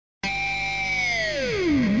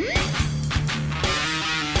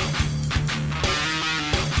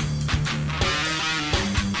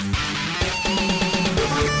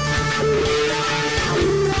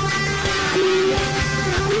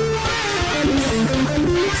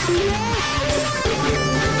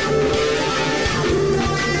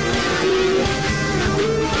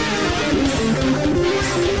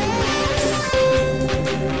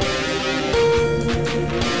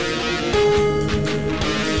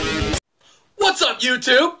What's up,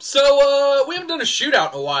 YouTube? So, we haven't done a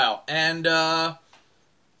shootout in a while, and, I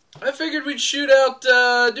figured we'd shoot out,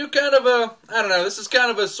 do kind of a, I don't know, this is kind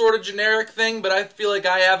of a sort of generic thing, but I feel like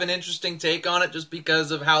I have an interesting take on it just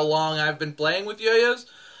because of how long I've been playing with yo-yos.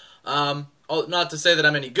 Not to say that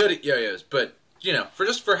I'm any good at yo-yos, but, you know,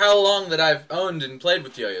 for how long that I've owned and played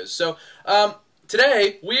with yo-yos. So,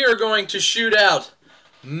 today, we are going to shoot out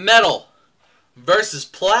metal versus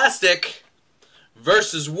plastic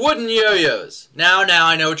versus wooden yo-yos. Now,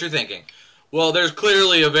 I know what you're thinking. Well, there's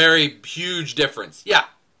clearly a very huge difference. Yeah,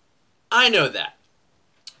 I know that.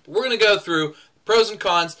 We're going to go through the pros and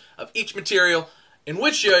cons of each material in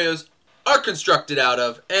which yo-yos are constructed out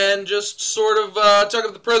of, and just sort of talk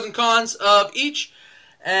about the pros and cons of each,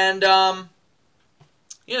 and,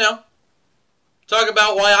 you know, talk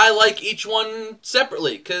about why I like each one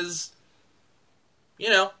separately, because,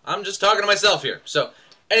 you know, I'm just talking to myself here. So,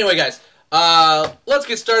 anyway, guys, let's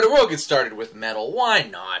get started. We'll get started with metal. Why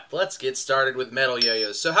not? Let's get started with metal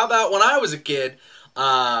yo-yos. So how about when I was a kid,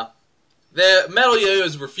 the metal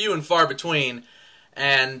yo-yos were few and far between,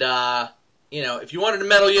 and, you know, if you wanted a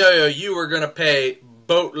metal yo-yo, you were going to pay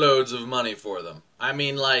boatloads of money for them. I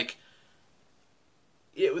mean, like,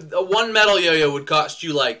 one metal yo-yo would cost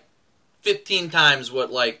you, like, 15 times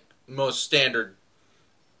what, like, most standard,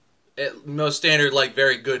 like,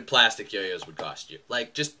 very good plastic yo-yos would cost you.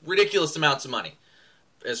 Like, just ridiculous amounts of money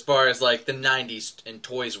as far as, like, the 90s and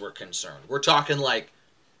toys were concerned. We're talking, like,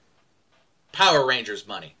 Power Rangers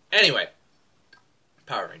money. Anyway,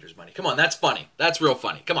 Power Rangers money. Come on, that's funny. That's real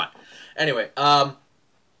funny. Come on. Anyway,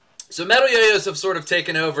 so metal yo-yos have sort of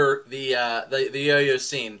taken over the yo-yo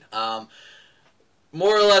scene.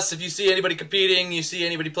 More or less, if you see anybody competing, you see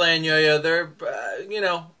anybody playing yo-yo, they're, you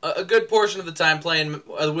know, a good portion of the time playing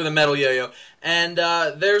with a metal yo-yo. And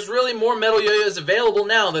there's really more metal yo-yos available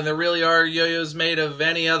now than there really are yo-yos made of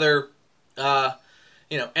any other,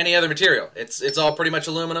 you know, any other material. It's all pretty much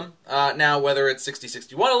aluminum now, whether it's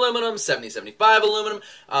 60-61 aluminum, 70-75 aluminum,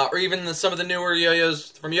 or even some of the newer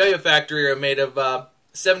yo-yos from Yo-Yo Factory are made of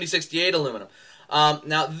 70-68 aluminum.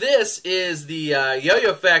 Now, this is the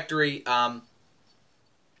Yo-Yo Factory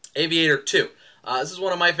Aviator 2. This is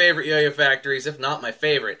one of my favorite Yo-Yo factories, if not my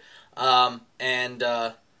favorite.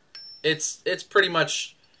 It's pretty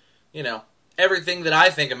much, you know, everything that I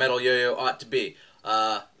think a metal yo-yo ought to be.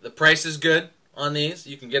 The price is good on these.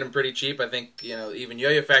 You can get them pretty cheap. I think, you know, even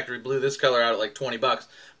Yo-Yo Factory blew this color out at like 20 bucks.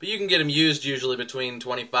 But you can get them used usually between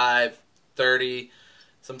 25, 30,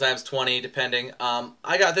 sometimes 20, depending.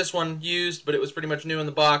 I got this one used, but it was pretty much new in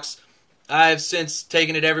the box. I've since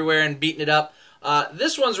taken it everywhere and beaten it up.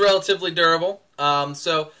 This one's relatively durable,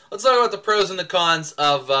 so let's talk about the pros and the cons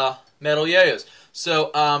of metal yo-yos.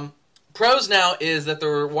 So, pros now is that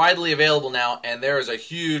they're widely available now, and there is a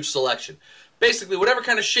huge selection. Basically, whatever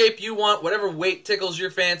kind of shape you want, whatever weight tickles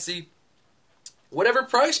your fancy, whatever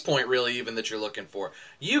price point really even that you're looking for,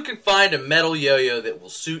 you can find a metal yo-yo that will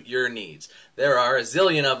suit your needs. There are a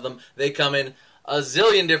zillion of them. They come in a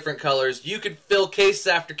zillion different colors. You could fill case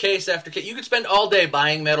after case after case. You could spend all day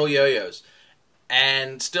buying metal yo-yos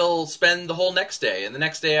and still spend the whole next day and the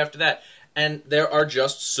next day after that. And there are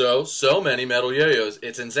just so many metal yo-yos.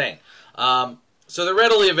 It's insane. So they're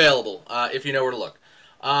readily available if you know where to look.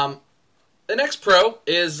 The next pro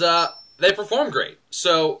is they perform great.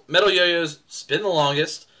 So metal yo-yos spin the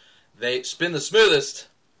longest. They spin the smoothest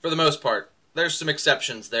for the most part. There's some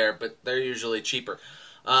exceptions there, but they're usually cheaper.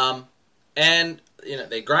 And you know,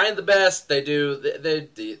 they grind the best.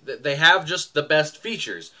 They have just the best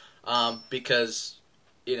features. Because,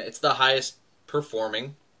 you know, it's the highest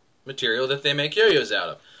performing material that they make yo-yos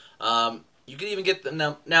out of. You can even get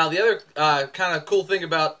them now the other kind of cool thing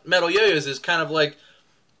about metal yo-yos is kind of like,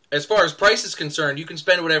 as far as price is concerned, you can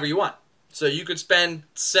spend whatever you want. So you could spend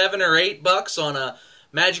 $7 or $8 on a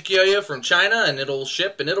magic yo-yo from China, and it'll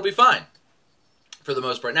ship, and it'll be fine for the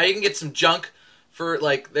most part. Now you can get some junk for,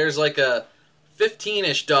 like, there's like a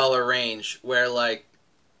 $15-ish range where, like,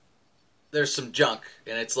 there's some junk,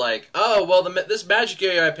 and it's like, oh, well, this magic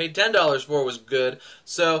yo-yo I paid $10 for was good,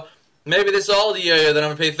 so maybe this Aldi yo-yo that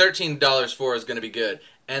I'm going to pay $13 for is going to be good.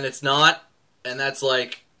 And it's not, and that's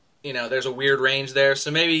like, you know, there's a weird range there,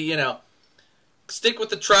 so maybe, you know, stick with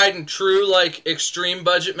the tried and true, like, extreme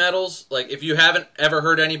budget metals. Like, if you haven't ever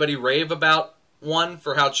heard anybody rave about one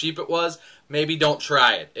for how cheap it was, maybe don't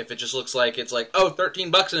try it. If it just looks like it's like, oh, 13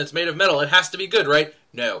 bucks and it's made of metal, it has to be good, right?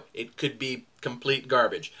 No, it could be complete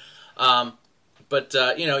garbage. But,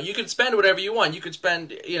 you know, you could spend whatever you want. You could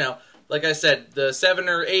spend, you know, like I said, the $7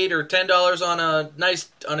 or $8 or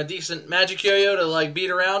 $10 on a decent magic yo-yo to, like,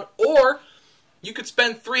 beat around. Or you could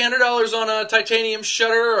spend $300 on a titanium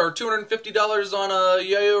shutter or $250 on a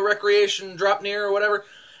yo-yo recreation drop near or whatever.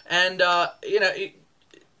 And, you know,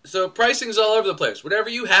 so pricing's all over the place. Whatever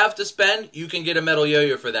you have to spend, you can get a metal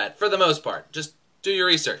yo-yo for that, for the most part. Just do your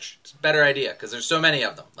research. It's a better idea, because there's so many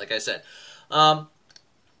of them, like I said.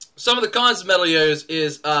 Some of the cons of metal yo-yos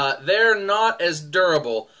is they're not as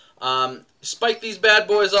durable. Spike these bad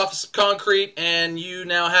boys off of concrete, and you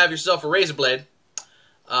now have yourself a razor blade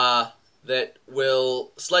that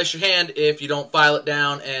will slice your hand if you don't file it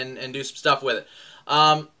down and do some stuff with it.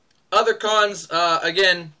 Other cons,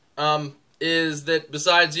 again, is that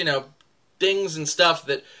besides, you know, dings and stuff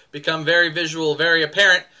that become very visual, very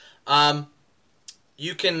apparent,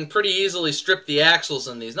 you can pretty easily strip the axles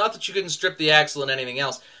in these. Not that you couldn't strip the axle in anything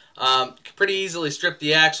else. You can pretty easily strip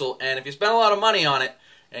the axle, and if you spend a lot of money on it,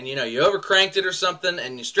 and, you know, you overcranked it or something,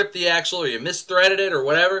 and you strip the axle, or you misthreaded it, or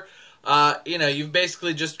whatever, you know, you've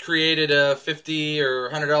basically just created a $50 or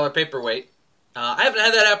 $100 paperweight. I haven't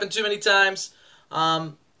had that happen too many times,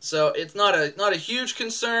 so it's not a huge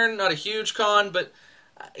concern, not a huge con, but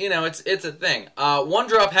you know, it's a thing. One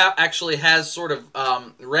Drop actually has sort of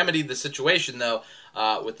remedied the situation though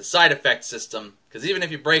with the side effect system, because even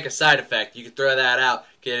if you break a side effect, you can throw that out,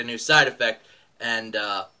 get a new side effect, and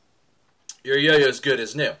your yo-yo's good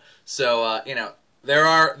as new. So you know, there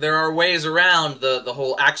are ways around the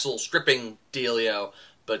whole axle stripping dealio,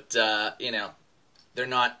 but you know, they're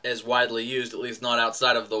not as widely used, at least not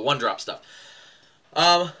outside of the One Drop stuff.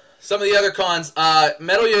 Some of the other cons,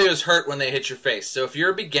 metal yo-yos hurt when they hit your face. So if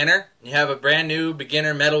you're a beginner, you have a brand new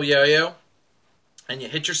beginner metal yo-yo, and you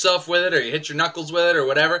hit yourself with it, or you hit your knuckles with it, or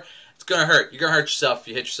whatever, it's going to hurt. You're going to hurt yourself if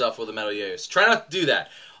you hit yourself with a metal yo-yo. So try not to do that.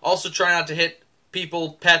 Also try not to hit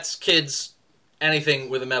people, pets, kids, anything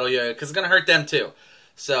with a metal yo-yo, because it's going to hurt them too.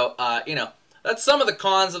 So, you know, that's some of the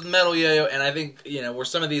cons of the metal yo-yo, and I think, you know, where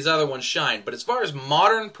some of these other ones shine. But as far as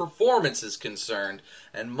modern performance is concerned,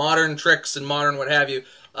 and modern tricks and modern what have you,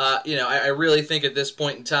 you know, I really think at this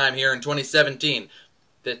point in time here in 2017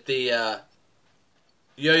 that the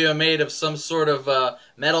yo-yo made of some sort of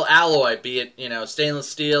metal alloy, be it, you know, stainless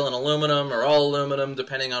steel and aluminum, or all aluminum,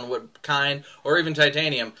 depending on what kind, or even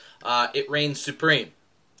titanium, it reigns supreme.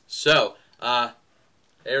 So,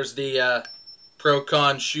 there's the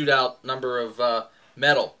pro-con shootout number of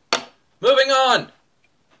metal. Moving on!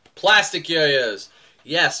 Plastic yo-yos.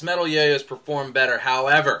 Yes, metal yo-yos perform better.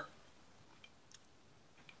 However,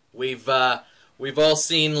 we've all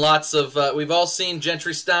seen lots of we've all seen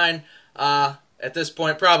Gentry Stein at this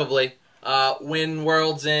point probably win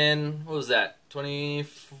worlds in, what was that, 20,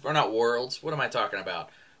 or not worlds, what am I talking about?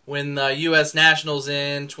 Win the U.S. Nationals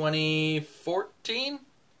in 2014,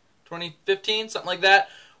 2015, something like that,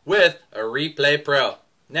 with a Replay Pro.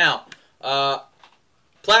 Now,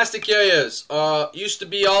 plastic yo-yos used to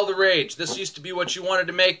be all the rage. This used to be what you wanted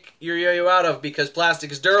to make your yo-yo out of, because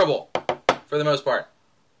plastic is durable for the most part.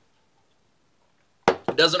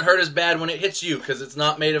 It doesn't hurt as bad when it hits you because it's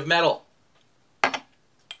not made of metal.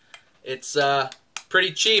 It's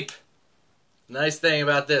pretty cheap. Nice thing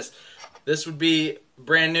about this. This would be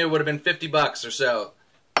brand new, would have been 50 bucks or so.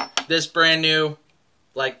 This brand new,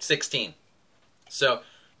 like 16. So,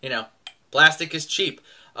 you know, plastic is cheap.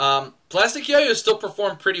 Plastic yo-yos still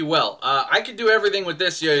perform pretty well. I could do everything with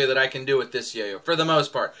this yo-yo that I can do with this yo-yo, for the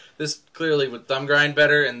most part. This clearly would thumb grind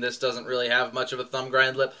better, and this doesn't really have much of a thumb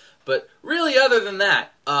grind lip. But really, other than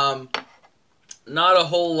that, not a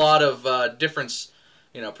whole lot of difference,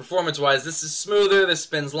 you know, performance-wise. This is smoother, this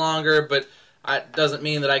spins longer, but it doesn't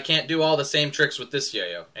mean that I can't do all the same tricks with this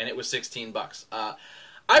yo-yo, and it was 16 bucks.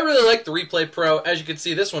 I really like the Replay Pro. As you can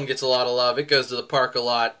see, this one gets a lot of love. It goes to the park a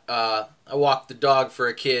lot. I walked the dog for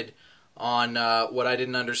a kid on what I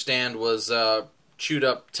didn't understand was chewed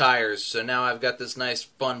up tires. So now I've got this nice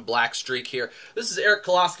fun black streak here. This is Eric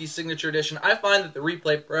Koloski's Signature Edition. I find that the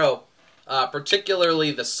Replay Pro,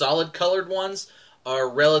 particularly the solid colored ones, are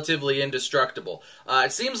relatively indestructible.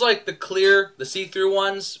 It seems like the clear, the see-through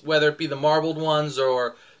ones, whether it be the marbled ones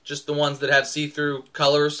or just the ones that have see-through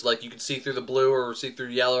colors, like you can see through the blue or see through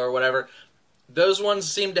yellow or whatever, those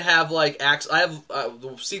ones seem to have like I have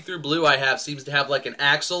the see-through blue I have seems to have like an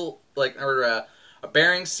axle, like, or a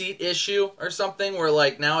bearing seat issue or something, where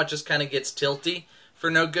like now it just kind of gets tilty for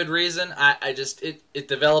no good reason. It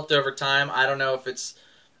developed over time. I don't know if it's,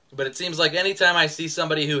 but it seems like anytime I see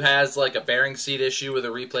somebody who has like a bearing seat issue with a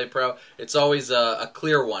Replay Pro, it's always a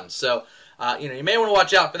clear one. So you know, you may want to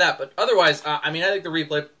watch out for that. But otherwise, I mean, I think the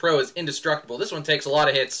Replay Pro is indestructible. This one takes a lot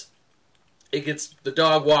of hits. It gets the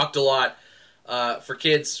dog walked a lot. for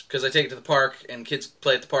kids because I take it to the park and kids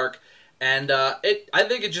play at the park. And I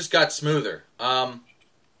think it just got smoother.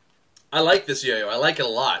 I like this yo-yo. I like it a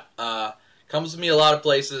lot. Comes with me a lot of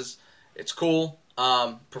places. It's cool.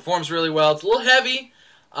 Performs really well. It's a little heavy,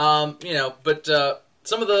 but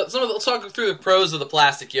let's talk through the pros of the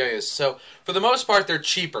plastic yo-yos. So for the most part, they're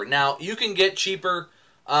cheaper. Now you can get cheaper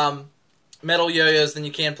metal yo-yos than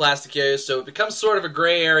you can plastic yo-yos, so it becomes sort of a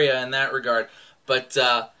gray area in that regard. But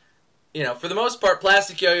for the most part,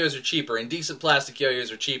 plastic yo-yos are cheaper, and decent plastic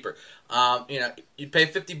yo-yos are cheaper. You'd pay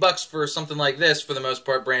 $50 for something like this for the most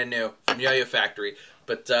part, brand new from Yo-Yo Factory.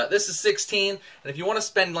 But this is 16, and if you want to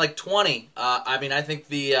spend like 20, I think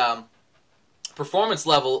the performance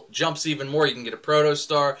level jumps even more. You can get a Proto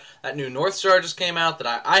Star. That new North Star just came out.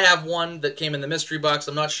 That I have one that came in the mystery box.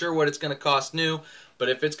 I'm not sure what it's going to cost new, but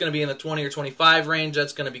if it's going to be in the 20 or 25 range,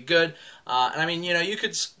 that's going to be good.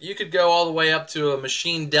 You could go all the way up to a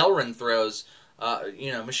Machine Delrin throws.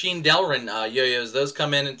 Machine Delrin yo-yos. Those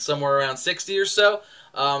come in at somewhere around 60 or so,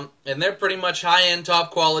 and they're pretty much high-end,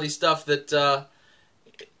 top-quality stuff that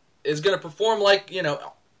is going to perform like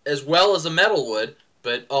as well as a metal would,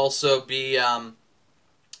 but also be kind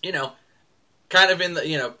of in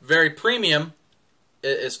the very premium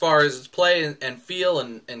as far as its play and feel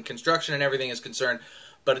and construction and everything is concerned,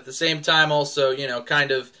 but at the same time also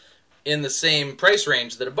kind of in the same price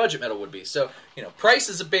range that a budget metal would be. So price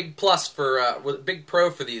is a big plus for a big pro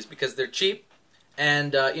for these because they're cheap,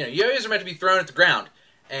 and yo-yos are meant to be thrown at the ground,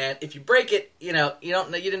 and if you break it, you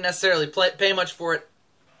didn't necessarily pay much for it.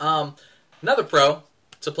 Another pro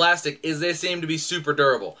to plastic is they seem to be super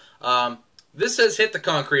durable. This has hit the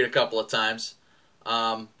concrete a couple of times.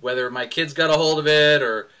 Whether my kids got a hold of it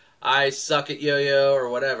or I suck at yo-yo or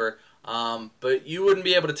whatever, but you wouldn't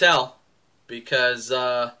be able to tell because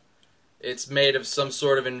it's made of some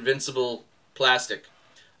sort of invincible plastic.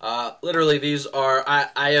 Literally, these are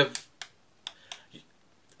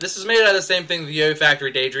this is made out of the same thing the Yo-Yo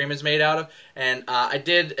Factory Daydream is made out of, and I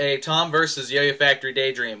did a Tom versus Yo-Yo Factory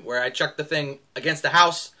Daydream where I chucked the thing against the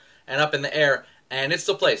house and up in the air, and it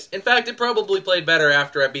still plays. In fact, it probably played better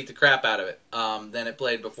after I beat the crap out of it than it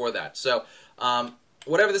played before that. So,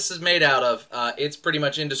 whatever this is made out of, it's pretty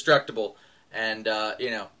much indestructible, and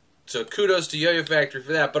so kudos to Yo-Yo Factory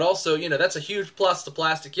for that. But also, that's a huge plus to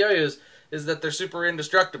plastic yo-yos is that they're super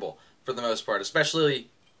indestructible for the most part, especially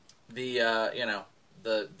the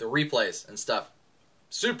the replays and stuff.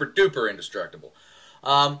 Super duper indestructible.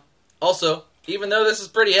 Also, even though this is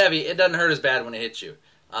pretty heavy, it doesn't hurt as bad when it hits you.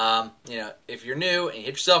 If you're new and you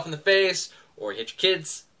hit yourself in the face or you hit your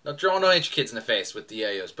kids, don't hit your kids in the face with the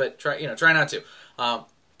yo-yos, but try not to.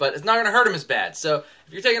 But it's not going to hurt them as bad. So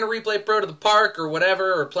if you're taking a Replay Pro to the park or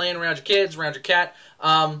whatever, or playing around your kids, around your cat,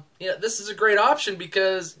 this is a great option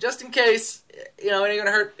because just in case, it ain't going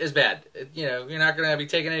to hurt as bad. You're not going to be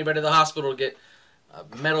taking anybody to the hospital to get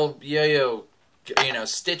metal yo-yo,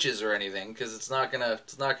 stitches or anything because it's not gonna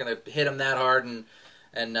hit them that hard and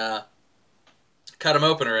cut them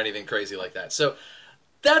open or anything crazy like that. So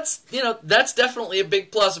that's definitely a big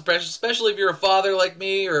plus, especially if you're a father like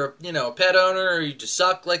me or a pet owner or you just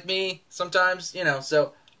suck like me sometimes.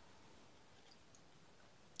 So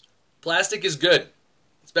plastic is good,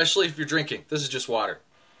 especially if you're drinking. This is just water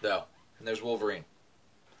though, and there's Wolverine.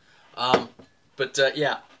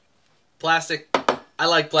 Yeah, plastic. I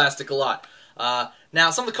like plastic a lot. Now,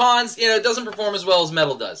 some of the cons, it doesn't perform as well as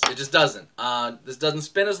metal does. It just doesn't. This doesn't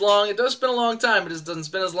spin as long. It does spin a long time, but it just doesn't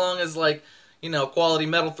spin as long as, quality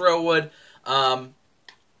metal throw would.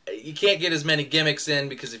 You can't get as many gimmicks in,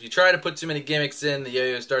 because if you try to put too many gimmicks in, the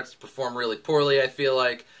yo-yo starts to perform really poorly, I feel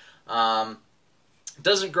like. It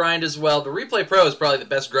doesn't grind as well. The Replay Pro is probably the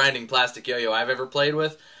best grinding plastic yo-yo I've ever played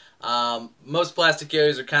with. Most plastic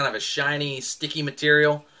yo-yos are kind of a shiny, sticky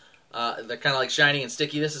material. They're kind of shiny and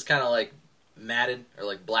sticky. This is kind of matted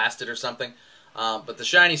or blasted or something. But the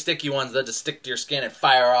shiny, sticky ones, they'll just stick to your skin and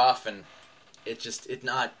fire off, and it's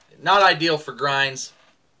not ideal for grinds.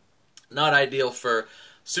 Not ideal for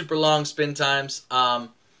super long spin times. Although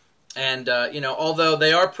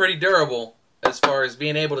they are pretty durable as far as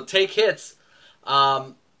being able to take hits,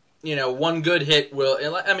 one good hit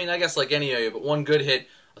will. I guess like any yo-yo, but one good hit,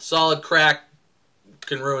 a solid crack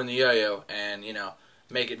can ruin the yo-yo, and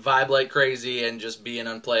make it vibe like crazy and just be an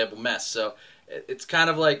unplayable mess. So it's kind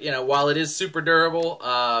of while it is super durable,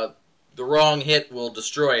 the wrong hit will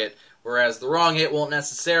destroy it, whereas the wrong hit won't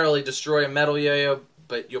necessarily destroy a metal yo-yo,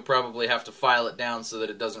 but you'll probably have to file it down so that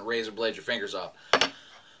it doesn't razor blade your fingers off.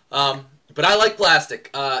 But I like plastic.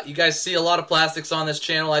 You guys see a lot of plastics on this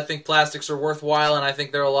channel. I think plastics are worthwhile, and I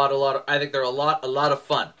think they're a lot of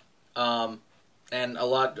fun. and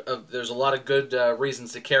there's a lot of good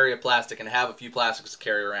reasons to carry a plastic and have a few plastics to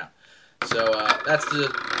carry around. So that's the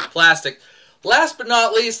plastic. Last but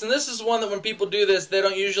not least, and this is one that when people do this, they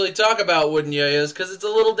don't usually talk about wooden yo-yos because it's a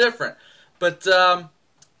little different. But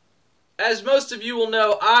as most of you will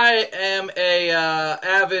know, I am a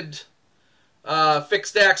avid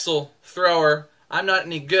fixed axle thrower. I'm not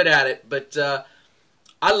any good at it, but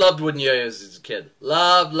I loved wooden yo-yos as a kid.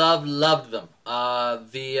 Loved them.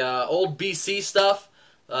 The old BC stuff,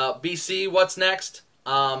 BC, What's Next,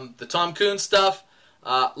 the Tom Coon stuff,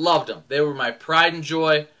 loved them. They were my pride and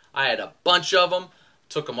joy. I had a bunch of them,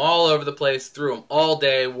 took them all over the place, threw them all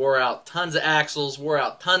day, wore out tons of axles, wore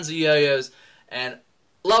out tons of yo-yos, and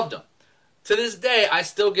loved them. To this day, I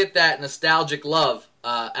still get that nostalgic love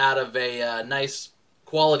out of a nice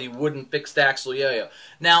quality wooden fixed axle yo-yo.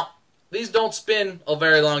 Now, these don't spin a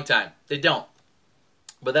very long time. They don't.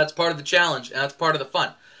 But that's part of the challenge, and that's part of the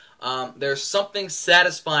fun. There's something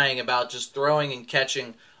satisfying about just throwing and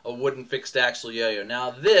catching a wooden fixed axle yo-yo.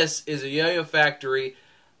 Now, this is a Yo-Yo Factory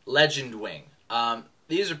Legend Wing.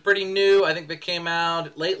 These are pretty new. I think they came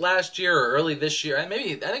out late last year or early this year. I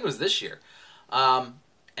think it was this year.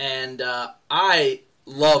 And I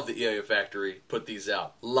love that Yo-Yo Factory put these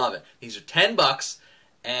out. Love it. These are $10,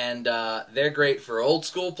 and they're great for old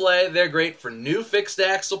school play. They're great for new fixed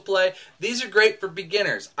axle play. These are great for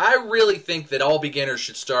beginners. I really think that all beginners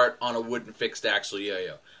should start on a wooden fixed axle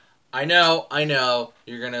yo-yo. I know,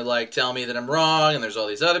 you're going to tell me that I'm wrong, and there's all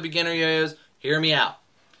these other beginner yo-yos. Hear me out.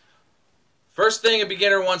 First thing a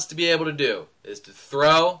beginner wants to be able to do is to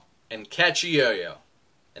throw and catch a yo-yo.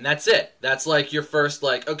 And that's it. That's like your first,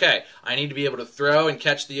 okay, I need to be able to throw and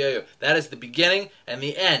catch the yo-yo. That is the beginning and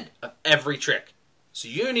the end of every trick. So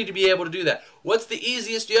you need to be able to do that. What's the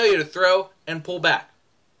easiest yo-yo to throw and pull back?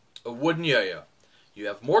 A wooden yo-yo. You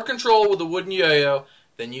have more control with a wooden yo-yo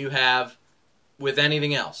than you have with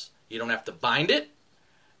anything else. You don't have to bind it.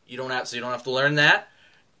 So you don't have to learn that.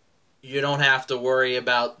 You don't have to worry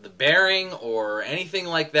about the bearing or anything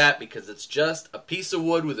like that because it's just a piece of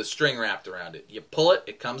wood with a string wrapped around it. You pull it,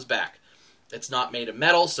 it comes back. It's not made of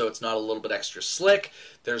metal, so it's not a little bit extra slick.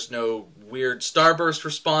 There's no weird starburst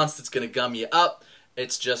response that's going to gum you up.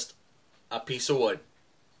 It's just a piece of wood.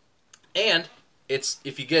 And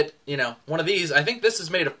if you get, one of these, I think this is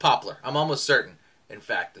made of poplar. I'm almost certain, in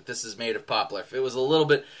fact, that this is made of poplar. If it was a little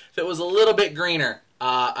bit greener,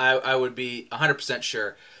 I would be 100%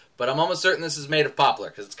 sure. But I'm almost certain this is made of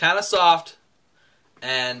poplar because it's kind of soft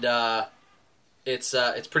and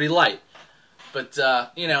it's pretty light. But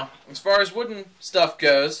as far as wooden stuff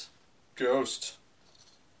goes, ghost.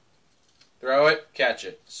 Throw it, catch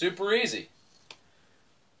it. Super easy.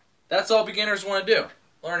 That's all beginners want to do.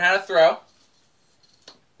 Learn how to throw.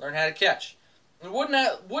 Learn how to catch. And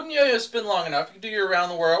wooden yo-yos spin long enough. You can do your around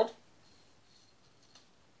the world.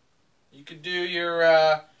 You could do your,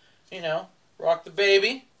 rock the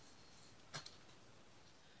baby.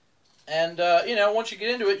 And, once you get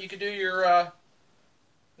into it, you could do your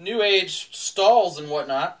new age stalls and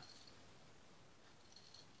whatnot.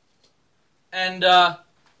 And,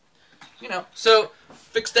 so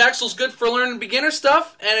fixed axle's good for learning beginner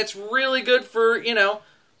stuff, and it's really good for,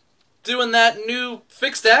 doing that new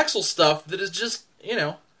fixed axle stuff that is just,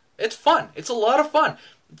 it's fun. It's a lot of fun.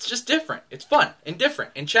 It's just different. It's fun and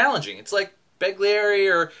different and challenging. It's like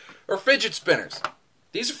Begliari or fidget spinners.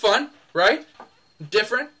 These are fun, right?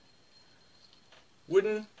 Different.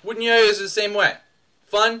 Wooden yo-yos are the same way.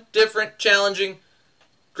 Fun, different, challenging.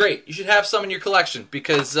 Great. You should have some in your collection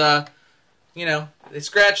because, they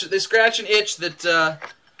scratch an itch that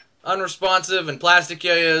unresponsive and plastic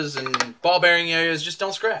yo-yos and ball bearing yo-yos just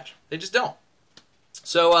don't scratch. They just don't.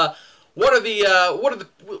 So,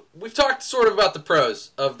 we've talked sort of about the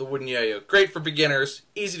pros of the wooden yo-yo. Great for beginners,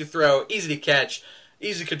 easy to throw, easy to catch,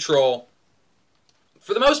 easy to control.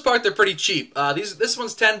 For the most part, they're pretty cheap. This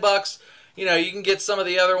one's $10. You can get some of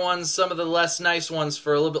the other ones, some of the less nice ones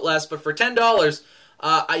for a little bit less. But for $10,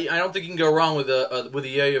 I don't think you can go wrong with a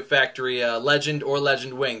Yo-Yo Factory Legend or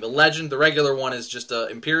Legend Wing. The regular one, is just an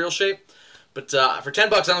imperial shape. But for $10, I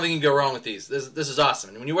don't think you can go wrong with these. This is awesome.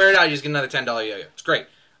 And when you wear it out, you just get another $10 yo-yo. It's great.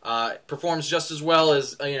 It performs just as well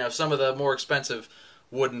as some of the more expensive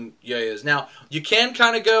wooden yo-yos. Now, you can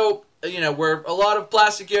kind of go, where a lot of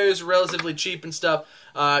plastic yo-yos are relatively cheap and stuff.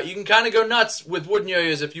 You can kind of go nuts with wooden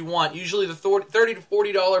yo-yos if you want. Usually the $30 to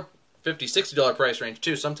 $40, $50, $60 price range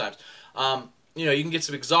too sometimes. You can get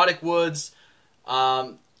some exotic woods,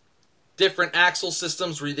 different axle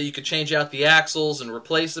systems where you could change out the axles and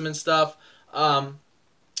replace them and stuff.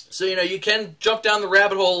 So, you can jump down the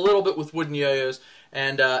rabbit hole a little bit with wooden yo-yos.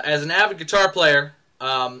 And as an avid guitar player,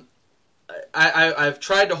 I've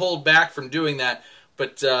tried to hold back from doing that,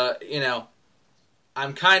 but you know,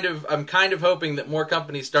 I'm kind of hoping that more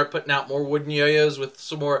companies start putting out more wooden yo-yos with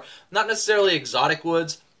some more, not necessarily exotic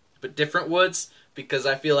woods, but different woods, because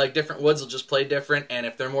I feel like different woods will just play different, and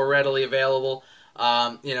if they're more readily available,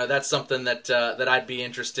 you know, that's something that that I'd be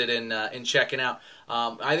interested in checking out.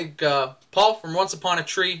 I think Paul from Once Upon a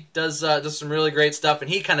Tree does some really great stuff, and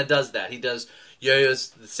he kind of does that. He does yo-yos,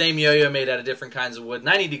 the same yo-yo made out of different kinds of wood, and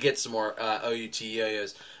I need to get some more OUT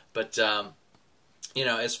yo-yos, but you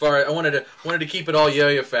know, as far I wanted to keep it all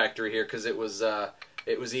Yo-Yo Factory here because it was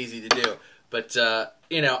easy to do. But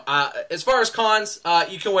you know, as far as cons,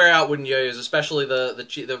 you can wear out wooden yo-yos, especially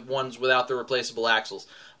the ones without the replaceable axles.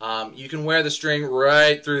 You can wear the string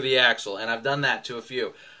right through the axle, and I've done that to a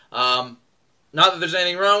few. Not that there's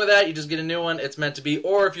anything wrong with that. You just get a new one. It's meant to be.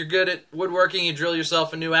 Or if you're good at woodworking, you drill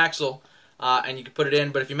yourself a new axle. And you can put it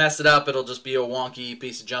in, but if you mess it up, it'll just be a wonky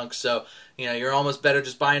piece of junk. So, you know, you're almost better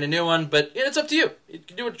just buying a new one, but it's up to you. You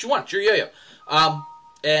can do what you want. It's your yo-yo.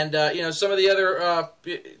 You know, some of the other,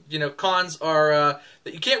 you know, cons are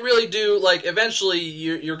that you can't really do, like, eventually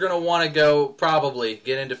you're going to want to go, probably,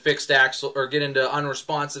 get into fixed axle, or get into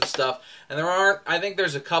unresponsive stuff. And there aren't, I think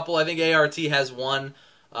there's a couple. I think ART has one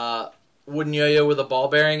wooden yo-yo with a ball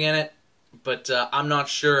bearing in it, but I'm not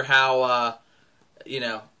sure how, you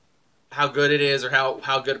know, how good it is or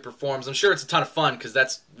how good it performs. I'm sure it's a ton of fun because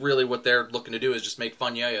that's really what they're looking to do, is just make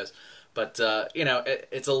fun yo-yos. But you know,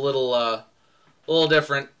 it's a little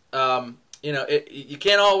different. You know, you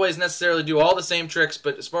can't always necessarily do all the same tricks,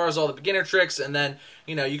 but as far as all the beginner tricks, and then,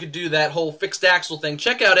 you know, you could do that whole fixed axle thing.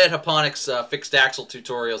 Check out Ed Haponik's fixed axle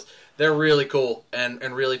tutorials. They're really cool and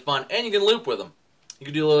really fun, and you can loop with them. You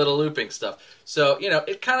can do a little looping stuff. So, you know,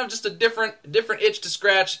 it's kind of just a different itch to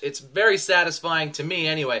scratch. It's very satisfying to me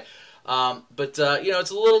anyway. But you know, it's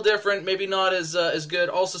a little different, maybe not as good.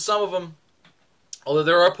 Also, some of them, although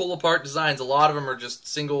there are pull-apart designs, a lot of them are just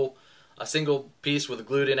a single piece with a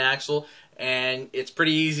glued-in axle, and it's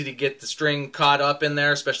pretty easy to get the string caught up in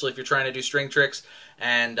there, especially if you're trying to do string tricks.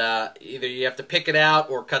 And either you have to pick it out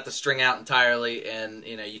or cut the string out entirely, and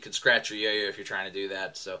you know, you could scratch your yo-yo if you're trying to do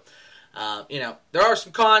that. So, you know, there are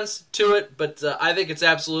some cons to it, but I think it's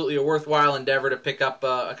absolutely a worthwhile endeavor to pick up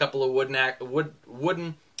a couple of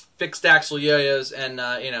wooden fixed axle yo-yos and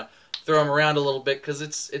you know, throw them around a little bit because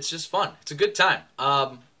it's just fun. It's a good time.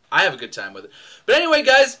 I have a good time with it. But anyway,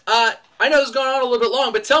 guys, I know this is going on a little bit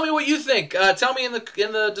long, but tell me what you think. Tell me in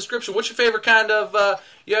the description what's your favorite kind of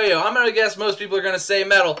yo-yo. I'm gonna guess most people are gonna say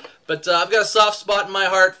metal, but I've got a soft spot in my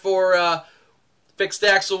heart for fixed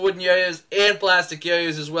axle wooden yo-yos and plastic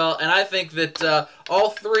yo-yos as well, and I think that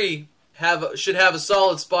all three should have a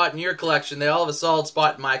solid spot in your collection. They all have a solid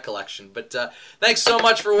spot in my collection. But thanks so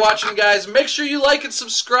much for watching, guys. Make sure you like and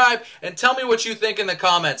subscribe, and tell me what you think in the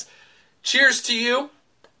comments. Cheers to you,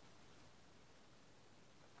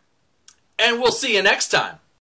 and we'll see you next time.